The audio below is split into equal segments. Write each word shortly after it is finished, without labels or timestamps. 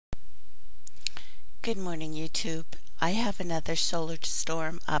Good morning, YouTube. I have another solar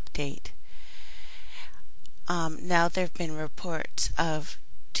storm update. Now there have been reports of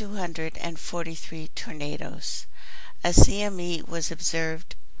 243 tornadoes. A CME was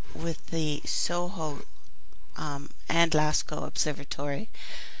observed with the Soho and Lascaux Observatory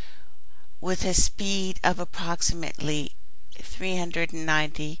with a speed of approximately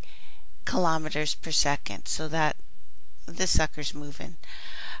 390 kilometers per second, so that the sucker's moving.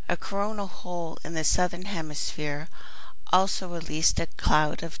 A coronal hole in the southern hemisphere also released a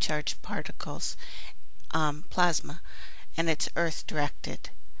cloud of charged particles, plasma, and it's Earth directed.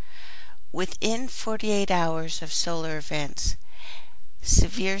 Within 48 hours of solar events,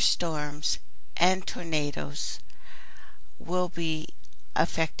 severe storms and tornadoes will be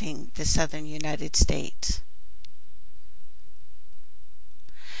affecting the southern United States.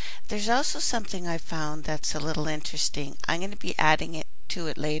 There's also something I found that's a little interesting. I'm going to be adding it to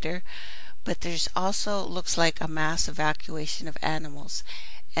it later, but there's also looks like a mass evacuation of animals,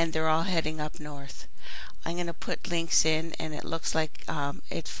 and they're all heading up north. I'm going to put links in, and it looks like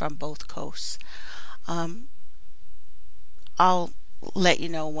it's from both coasts. I'll let you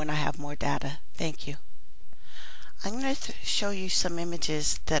know when I have more data. Thank you. I'm going to show you some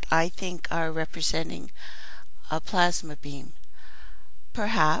images that I think are representing a plasma beam.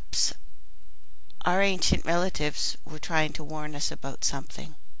 Perhaps our ancient relatives were trying to warn us about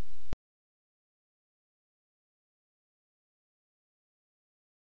something.